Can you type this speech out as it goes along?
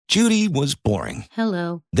Judy was boring.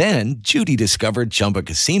 Hello. Then Judy discovered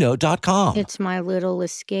ChumbaCasino.com. It's my little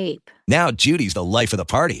escape. Now Judy's the life of the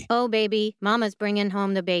party. Oh, baby, mama's bringing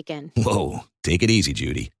home the bacon. Whoa, take it easy,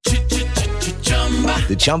 Judy.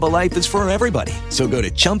 The Chumba life is for everybody. So go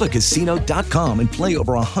to ChumbaCasino.com and play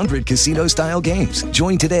over 100 casino-style games.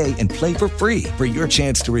 Join today and play for free for your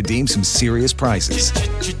chance to redeem some serious prizes.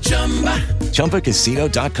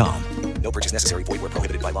 ChumbaCasino.com. No purchase necessary. Void where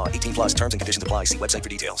prohibited by law. 18 plus terms and conditions apply. See website for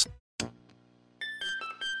details.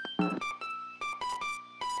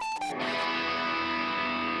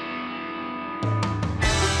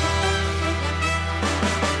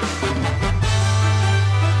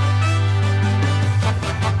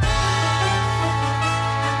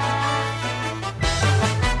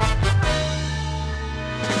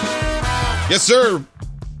 Yes, sir.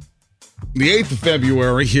 The 8th of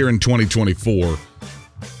February here in 2024.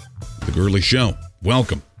 The Gurley Show.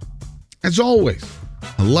 Welcome. As always,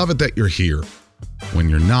 I love it that you're here. When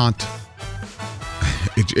you're not,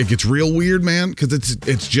 it gets real weird, man, because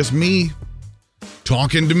it's just me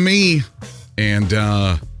talking to me, and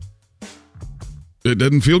it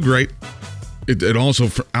doesn't feel great. It also,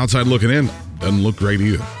 outside looking in, doesn't look great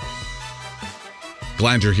either.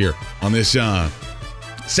 Glad you're here on this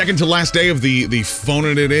second to last day of the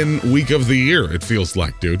phoning it in week of the year. It feels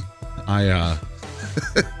like, dude. I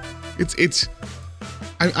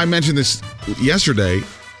mentioned this yesterday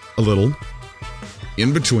a little,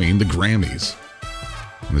 in between the Grammys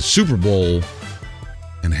and the Super Bowl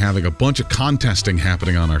and having a bunch of contesting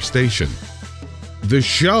happening on our station. The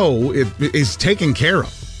show is taken care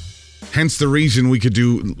of. Hence the reason we could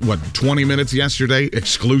do, 20 minutes yesterday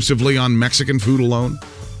exclusively on Mexican food alone?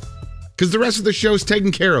 Because the rest of the show is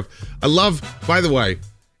taken care of. I love, by the way,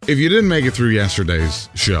 if you didn't make it through yesterday's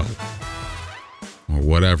show, or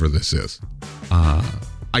whatever this is,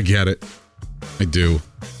 I get it. I do.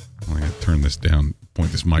 I'm going to turn this down,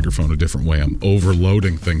 point this microphone a different way. I'm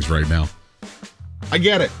overloading things right now. I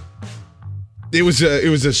get it. It was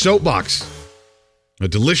a soapbox. A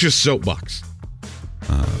delicious soapbox.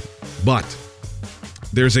 But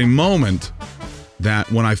there's a moment that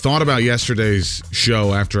when I thought about yesterday's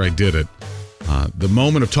show after I did it, the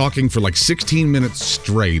moment of talking for like 16 minutes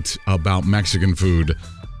straight about Mexican food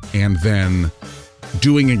and then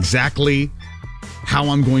doing exactly how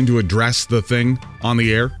I'm going to address the thing on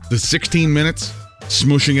the air, the 16 minutes,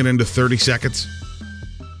 smushing it into 30 seconds.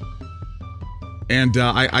 And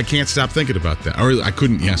I can't stop thinking about that. Or I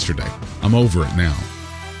couldn't yesterday. I'm over it now.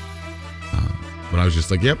 But I was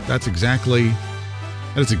just like, yep, that's exactly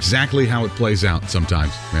how it plays out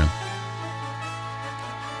sometimes, man.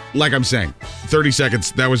 Like I'm saying, 30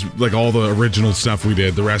 seconds, that was like all the original stuff we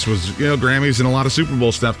did. The rest was, Grammys and a lot of Super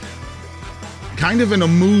Bowl stuff. Kind of an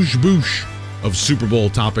amuse-bouche of Super Bowl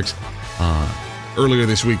topics. Earlier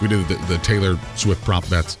this week, we did the Taylor Swift prop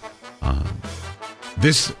bets.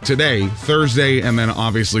 This today, Thursday, and then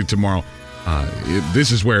obviously tomorrow,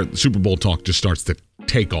 this is where Super Bowl talk just starts to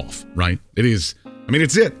take off, right? It is,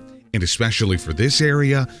 it's it. And especially for this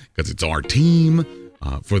area, because it's our team,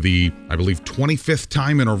 for the, I believe, 25th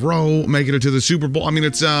time in a row making it to the Super Bowl.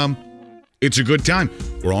 It's a good time.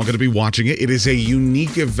 We're all going to be watching it. It is a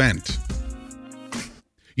unique event.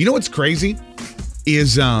 You know what's crazy?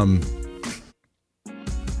 Is the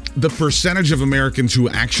percentage of Americans who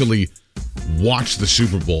actually watch the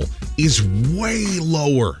Super Bowl is way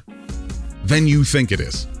lower than you think it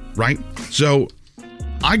is, right? So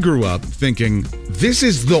I grew up thinking this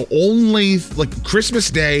is the only, Christmas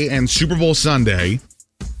Day and Super Bowl Sunday,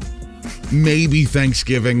 maybe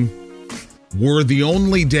Thanksgiving, were the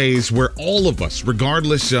only days where all of us,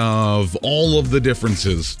 regardless of all of the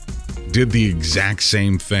differences, did the exact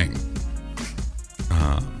same thing.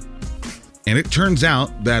 And it turns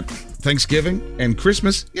out that Thanksgiving and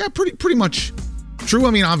Christmas, pretty much true.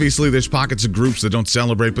 Obviously there's pockets of groups that don't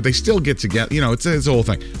celebrate, but they still get together. It's a whole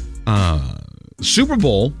thing. Super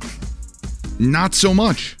Bowl, not so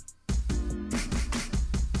much.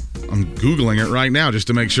 I'm Googling it right now just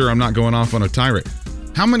to make sure I'm not going off on a tirade.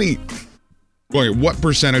 What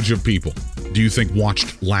percentage of people do you think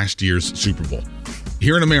watched last year's Super Bowl?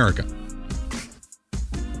 Here in America.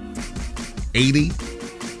 80?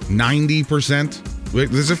 90%?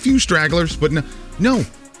 There's a few stragglers, but no.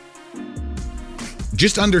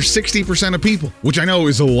 Just under 60% of people, which I know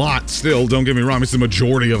is a lot still, don't get me wrong, it's the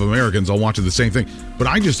majority of Americans all watching the same thing, but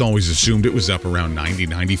I just always assumed it was up around 90,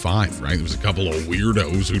 95, right? There was a couple of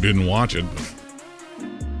weirdos who didn't watch it.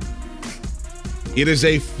 It is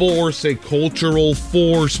a force, a cultural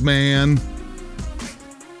force, man.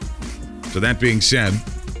 So that being said,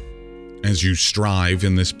 as you strive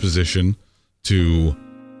in this position to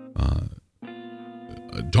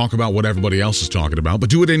talk about what everybody else is talking about, but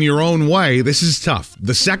do it in your own way. This is tough.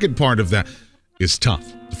 The second part of that is tough.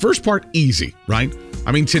 The first part, easy, right?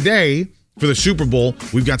 I mean, today, for the Super Bowl,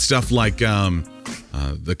 we've got stuff like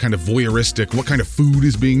the kind of voyeuristic, what kind of food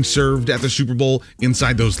is being served at the Super Bowl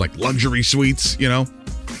inside those like luxury suites, you know?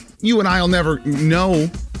 You and I will never know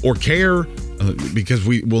or care because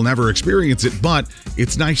we will never experience it, but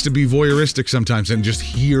it's nice to be voyeuristic sometimes and just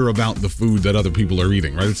hear about the food that other people are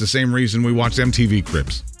eating, right? It's the same reason we watch MTV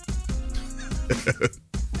Cribs.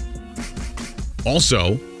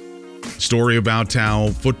 Also, story about how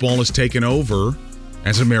football has taken over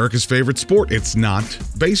as America's favorite sport. It's not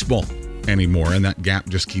baseball anymore, and that gap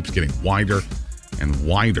just keeps getting wider and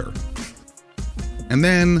wider. And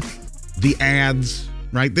then the ads,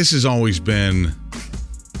 right? This has always been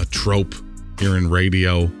a trope here in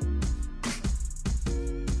radio.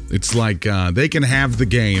 It's like they can have the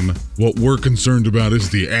game. What we're concerned about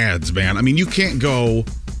is the ads, man. I mean, you can't go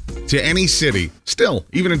to any city, still,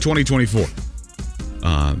 even in 2024,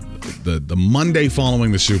 the Monday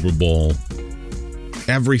following the Super Bowl,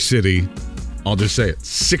 every city, I'll just say it,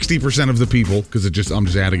 60% of the people, because I'm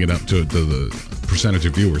just adding it up to the percentage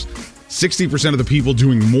of viewers, 60% of the people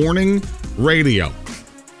doing morning radio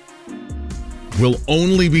will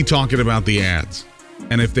only be talking about the ads.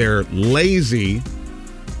 And if they're lazy,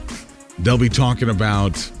 they'll be talking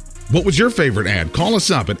about, what was your favorite ad? Call us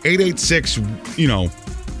up at 886,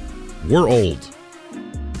 we're old.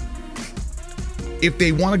 If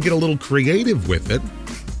they want to get a little creative with it,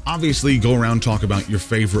 obviously go around and talk about your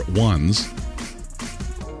favorite ones.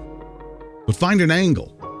 But find an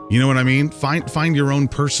angle. You know what I mean? Find your own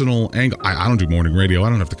personal angle. I don't do morning radio. I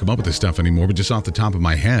don't have to come up with this stuff anymore, but just off the top of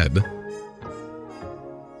my head,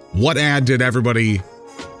 what ad did everybody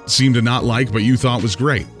seem to not like, but you thought was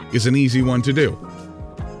great? Is an easy one to do.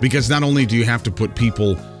 Because not only do you have to put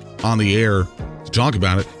people on the air to talk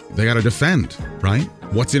about it, they got to defend, right?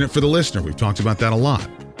 What's in it for the listener? We've talked about that a lot.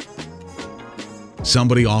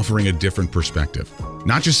 Somebody offering a different perspective.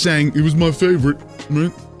 Not just saying, it was my favorite,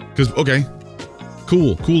 because, okay,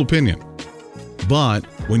 cool opinion. But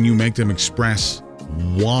when you make them express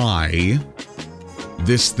why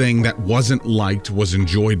this thing that wasn't liked was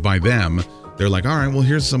enjoyed by them, they're like, all right, well,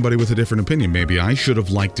 here's somebody with a different opinion. Maybe I should have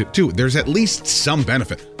liked it too. There's at least some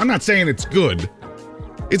benefit. I'm not saying it's good.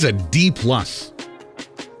 It's a D+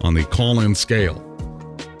 on the call-in scale,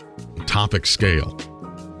 topic scale.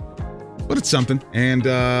 But it's something, and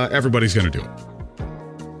everybody's going to do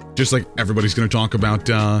it. Just like everybody's going to talk about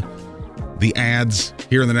the ads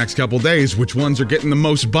here in the next couple days, which ones are getting the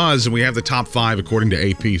most buzz, and we have the top 5 according to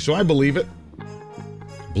AP. So I believe it.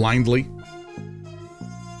 Blindly.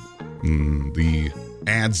 The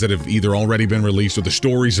ads that have either already been released or the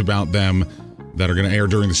stories about them that are going to air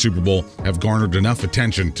during the Super Bowl have garnered enough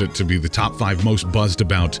attention to be the top 5 most buzzed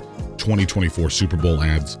about 2024 Super Bowl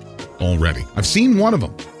ads already. I've seen one of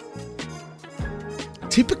them.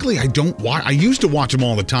 Typically, I don't watch. I used to watch them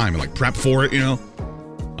all the time and like prep for it,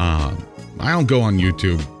 I don't go on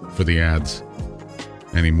YouTube for the ads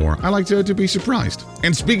anymore. I like to be surprised.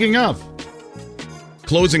 And speaking of,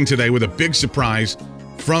 closing today with a big surprise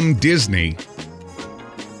from Disney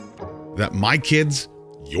that my kids,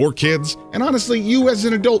 your kids, and honestly, you as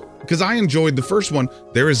an adult, because I enjoyed the first one,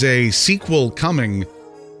 there is a sequel coming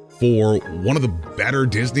for one of the better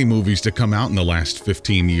Disney movies to come out in the last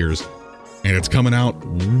 15 years. And it's coming out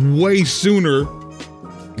way sooner.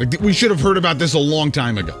 Like, we should have heard about this a long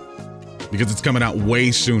time ago because it's coming out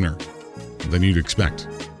way sooner than you'd expect.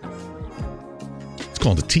 It's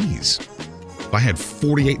called a tease. If I had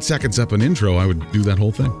 48 seconds up an intro, I would do that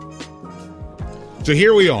whole thing. So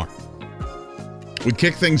here we are. We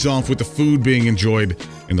kick things off with the food being enjoyed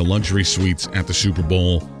in the luxury suites at the Super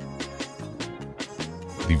Bowl.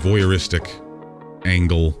 The voyeuristic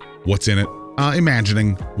angle. What's in it?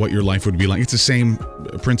 Imagining what your life would be like. It's the same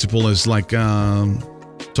principle as like talking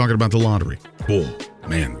about the lottery. Oh,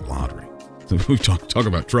 man, the lottery. We talk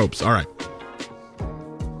about tropes. All right.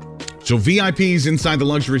 So VIPs inside the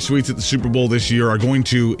luxury suites at the Super Bowl this year are going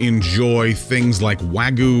to enjoy things like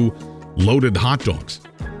Wagyu loaded hot dogs,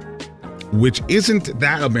 which isn't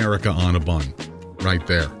that America on a bun right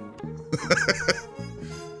there.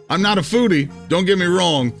 I'm not a foodie, don't get me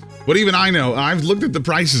wrong, but even I know, I've looked at the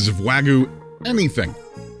prices of Wagyu anything.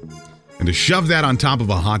 And to shove that on top of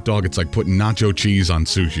a hot dog, it's like putting nacho cheese on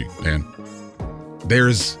sushi, man.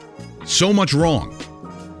 There's so much wrong.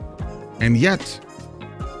 And yet,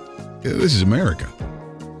 this is America.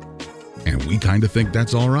 And we kind of think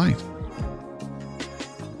that's all right.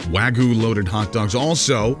 Wagyu loaded hot dogs.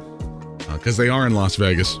 Also, because they are in Las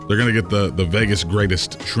Vegas, they're going to get the Vegas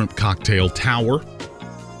greatest shrimp cocktail tower.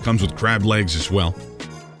 Comes with crab legs as well.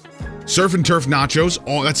 Surf and turf nachos.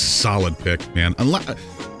 Oh, that's a solid pick, man.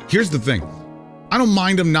 Here's the thing. I don't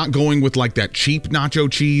mind them not going with like that cheap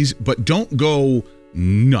nacho cheese, but don't go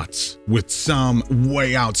nuts with some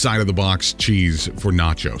way outside of the box cheese for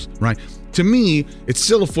nachos, right? To me, it's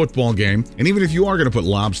still a football game. And even if you are going to put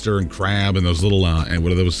lobster and crab and those little, and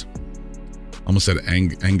what are those? I almost said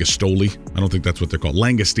angostoli. I don't think that's what they're called.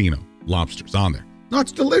 Langostino lobsters on there. No,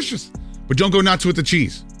 it's delicious. But don't go nuts with the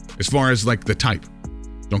cheese as far as like the type.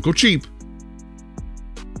 Don't go cheap.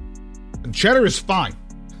 And cheddar is fine,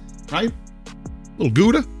 right? A little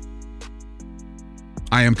Gouda.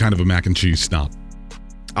 I am kind of a mac and cheese snob.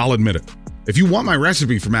 I'll admit it. If you want my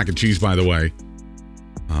recipe for mac and cheese, by the way,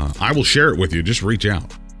 I will share it with you. Just reach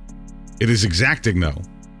out. It is exacting, though.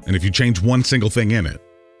 And if you change one single thing in it,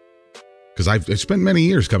 because I've spent many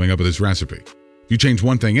years coming up with this recipe. If you change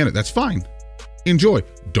one thing in it, that's fine. Enjoy.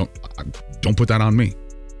 Don't put that on me.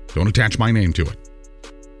 Don't attach my name to it.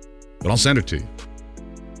 But I'll send it to you.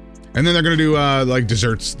 And then they're going to do like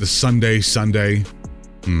desserts the Sunday. It's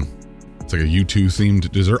like a U2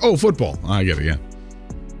 themed dessert. Oh, football. I get it, yeah.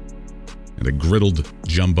 And a griddled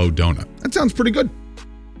jumbo donut. That sounds pretty good.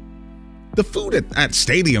 The food at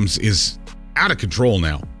stadiums is out of control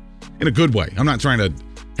now. In a good way. I'm not trying to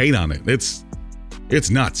hate on it. It's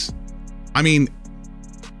nuts. I mean,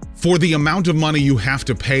 for the amount of money you have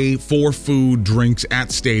to pay for food, drinks at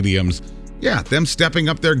stadiums, yeah, them stepping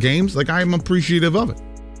up their games, like I'm appreciative of it.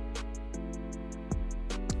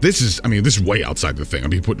 This is way outside the thing. I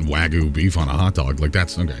mean, putting Wagyu beef on a hot dog, like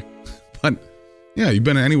that's okay. But yeah, you've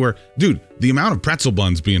been anywhere. Dude, the amount of pretzel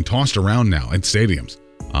buns being tossed around now at stadiums,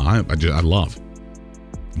 I love.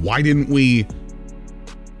 Why didn't we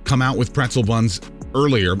come out with pretzel buns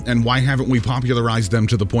earlier, and why haven't we popularized them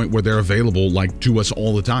to the point where they're available like to us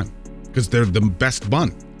all the time? Because they're the best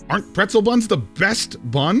bun. Aren't pretzel buns the best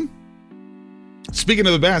bun? Speaking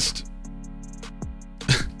of the best,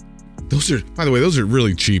 those are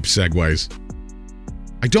really cheap segues.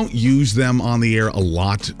 I don't use them on the air a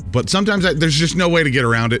lot, but sometimes there's just no way to get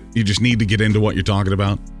around it. You just need to get into what you're talking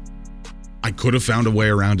about. I could have found a way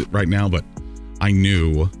around it right now, but I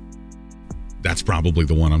knew that's probably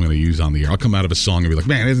the one I'm going to use on the air. I'll come out of a song and be like,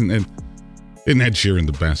 man, isn't Ed Sheeran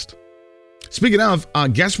the best? Speaking of,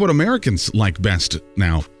 guess what Americans like best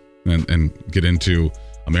now? And get into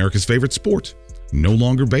America's favorite sport. No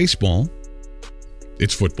longer baseball.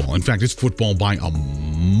 It's football. In fact, it's football by a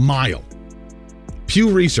mile. Pew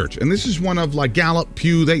Research, and this is one of like Gallup,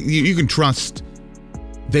 Pew, you can trust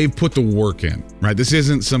they've put the work in, right? This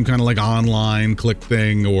isn't some kind of like online click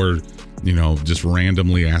thing or, just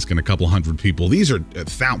randomly asking a couple hundred people. These are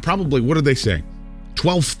probably, what did they say?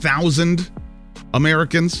 12,000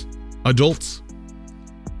 Americans, adults.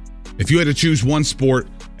 If you had to choose one sport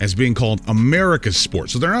as being called America's sport,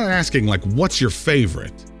 so they're not asking like, what's your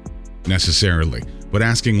favorite necessarily, but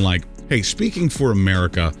asking like, hey, speaking for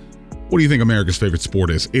America, what do you think America's favorite sport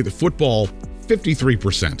is? Football,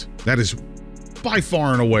 53%. That is by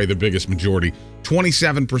far and away the biggest majority.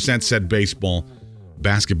 27% said baseball,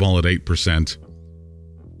 basketball at 8%.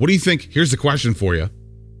 What do you think? Here's the question for you.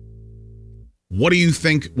 What do you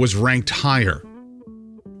think was ranked higher?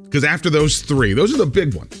 Because after those three, those are the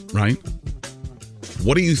big ones, right?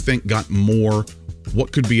 What do you think got more?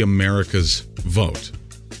 What could be America's vote?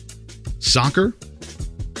 Soccer,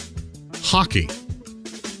 hockey,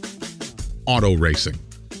 auto racing.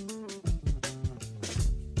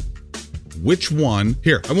 Which one?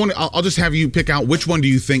 Here, I'll just have you pick out which one do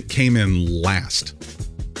you think came in last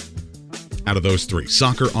out of those three: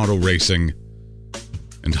 soccer, auto racing,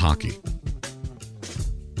 and hockey.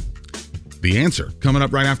 The answer coming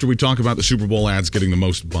up right after we talk about the Super Bowl ads getting the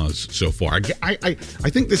most buzz so far. I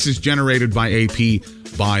think this is generated by AP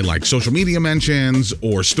by like social media mentions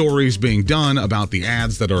or stories being done about the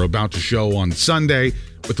ads that are about to show on Sunday.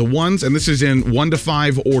 But the ones, and this is in 1 to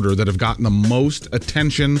 5 order, that have gotten the most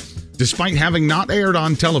attention despite having not aired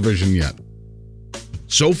on television yet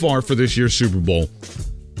so far for this year's Super Bowl: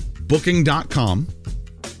 Booking.com,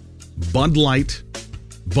 Bud Light,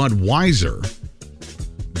 Budweiser,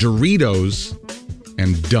 Doritos,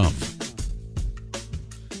 and Dove.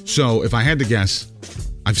 So if I had to guess,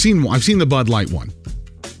 I've seen the Bud Light one.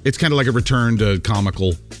 It's kind of like a return to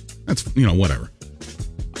comical. That's, whatever.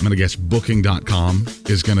 I'm going to guess Booking.com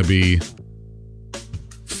is going to be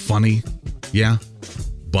funny. Yeah.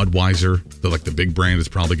 Budweiser, the big brand, is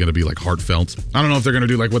probably going to be like heartfelt. I don't know if they're going to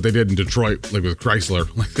do like what they did in Detroit, like with Chrysler.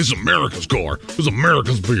 Like, this is America's car. This is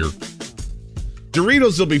America's beer.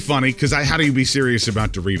 Doritos will be funny, because how do you be serious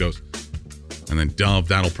about Doritos? And then Dove,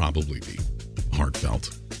 that'll probably be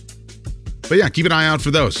heartfelt. But yeah, keep an eye out for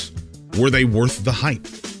those. Were they worth the hype?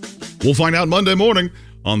 We'll find out Monday morning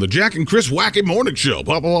on the Jack and Chris Wacky Morning Show.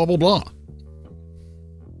 Blah, blah, blah, blah, blah.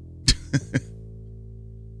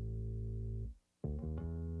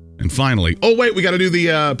 And finally, oh, wait, we got to do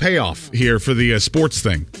the payoff here for the sports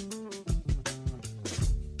thing.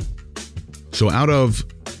 So out of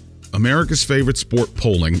America's favorite sport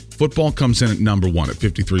polling, football comes in at number 1 at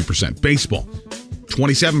 53%. Baseball,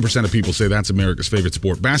 27% of people say that's America's favorite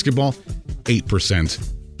sport. Basketball,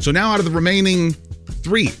 8%. So now out of the remaining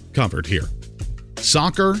 3 covered here,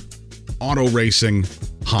 soccer, auto racing,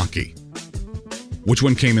 hockey. Which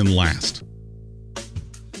one came in last?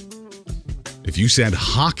 If you said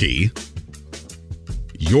hockey,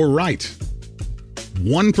 you're right.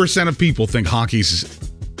 1% of people think hockey's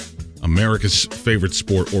America's favorite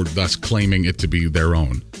sport, or thus claiming it to be their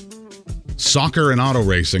own. Soccer and auto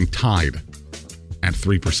racing tied at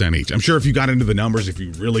 3% each. I'm sure if you got into the numbers, if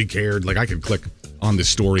you really cared, like I could click on this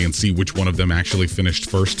story and see which one of them actually finished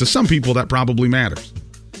first. To some people, that probably matters.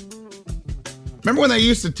 Remember when they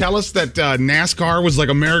used to tell us that NASCAR was like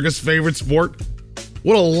America's favorite sport?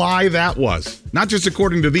 What a lie that was. Not just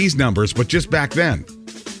according to these numbers, but just back then.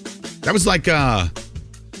 That was like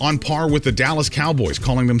on par with the Dallas Cowboys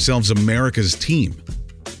calling themselves America's team.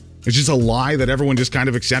 It's just a lie that everyone just kind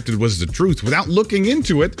of accepted was the truth without looking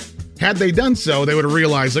into it. Had they done so, they would have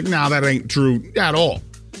realized, like, nah, that ain't true at all.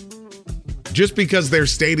 Just because their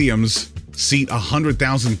stadiums seat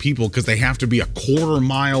 100,000 people because they have to be a quarter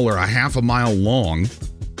mile or a half a mile long,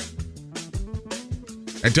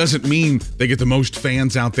 that doesn't mean they get the most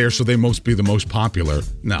fans out there, so they must be the most popular.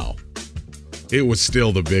 No. It was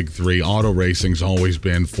still the big 3. Auto racing's always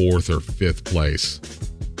been 4th or 5th place.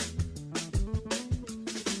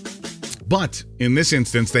 But in this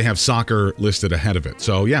instance, they have soccer listed ahead of it.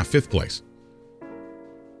 So yeah, 5th place.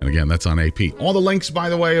 And again, that's on AP. All the links, by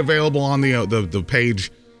the way, available on the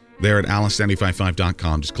page there at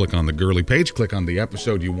alice955.com. Just click on the girly page, click on the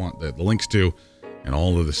episode you want the links to, and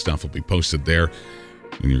all of the stuff will be posted there.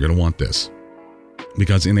 And you're going to want this.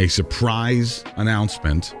 Because in a surprise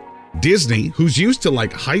announcement, Disney, who's used to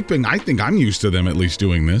like hyping, I think I'm used to them at least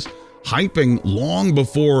doing this, hyping long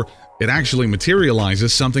before it actually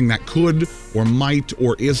materializes, something that could or might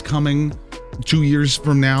or is coming 2 years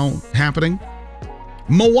from now happening.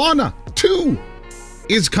 Moana 2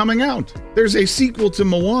 is coming out. There's a sequel to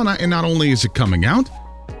Moana, and not only is it coming out,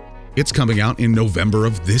 it's coming out in November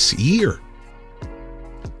of this year.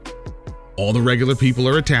 All the regular people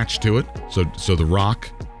are attached to it. So The Rock,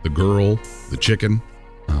 the girl, the chicken.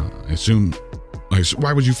 I assume,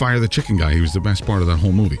 why would you fire the chicken guy? He was the best part of that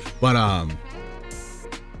whole movie. But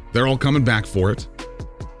they're all coming back for it.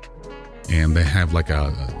 And they have like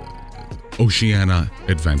a Oceania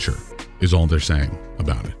adventure is all they're saying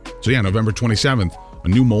about it. So yeah, November 27th, a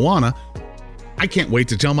new Moana. I can't wait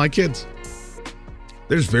to tell my kids.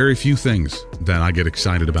 There's very few things that I get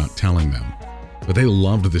excited about telling them. But they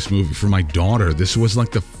loved this movie. For my daughter, this was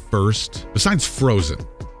like the first, besides Frozen,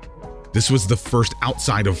 this was the first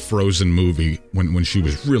outside of Frozen movie when she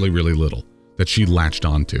was really, really little that she latched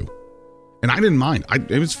onto. And I didn't mind.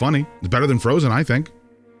 It was funny. It's better than Frozen, I think.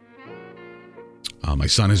 My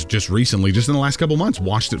son has just recently, just in the last couple months,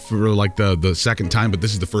 watched it for like the second time, but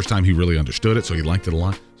this is the first time he really understood it, so he liked it a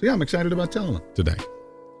lot. So yeah, I'm excited about telling him today.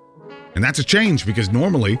 And that's a change because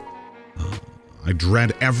normally I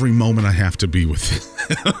dread every moment I have to be with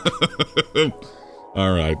him.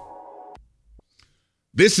 All right.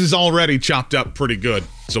 This is already chopped up pretty good,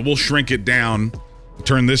 so we'll shrink it down,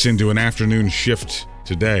 turn this into an afternoon shift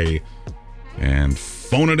today, and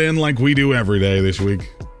phone it in like we do every day this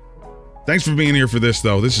week. Thanks for being here for this,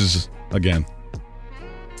 though. This is, again,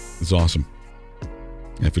 it's awesome.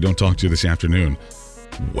 And if we don't talk to you this afternoon,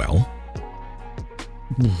 well,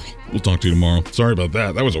 we'll talk to you tomorrow. Sorry about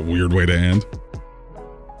that. That was a weird way to end.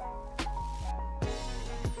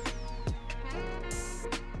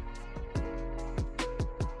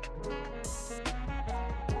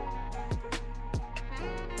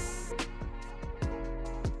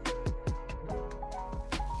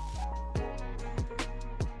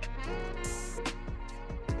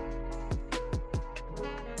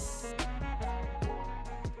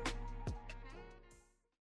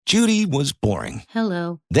 Judy was boring.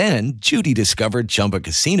 Hello. Then Judy discovered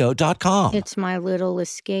ChumbaCasino.com. It's my little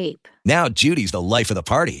escape. Now Judy's the life of the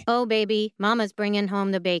party. Oh, baby, mama's bringing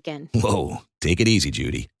home the bacon. Whoa, take it easy,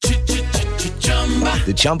 Judy.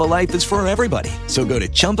 The Chumba life is for everybody. So go to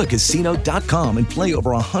ChumbaCasino.com and play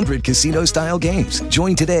over 100 casino-style games.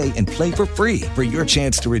 Join today and play for free for your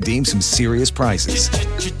chance to redeem some serious prizes.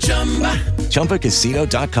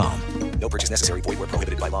 ChumbaCasino.com. No purchase necessary. Void where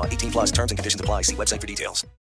prohibited by law. 18+ terms and conditions apply. See website for details.